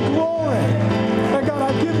give you glory. Thank God.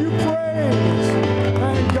 I give you praise.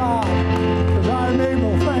 Thank God. Because I'm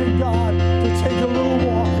able, thank God, to take a little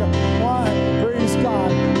walk. Why? Praise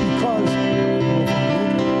God.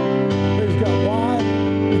 Praise God. Why?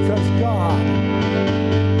 Because God,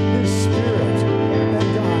 His Spirit, thank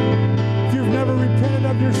God. If you've never repented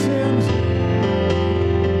of your sins,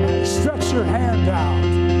 stretch your hand out.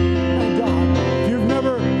 Thank God. If you've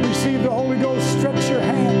never received the Holy Ghost, stretch your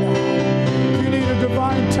hand out. If you need a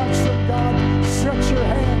divine touch from God, stretch your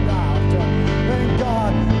hand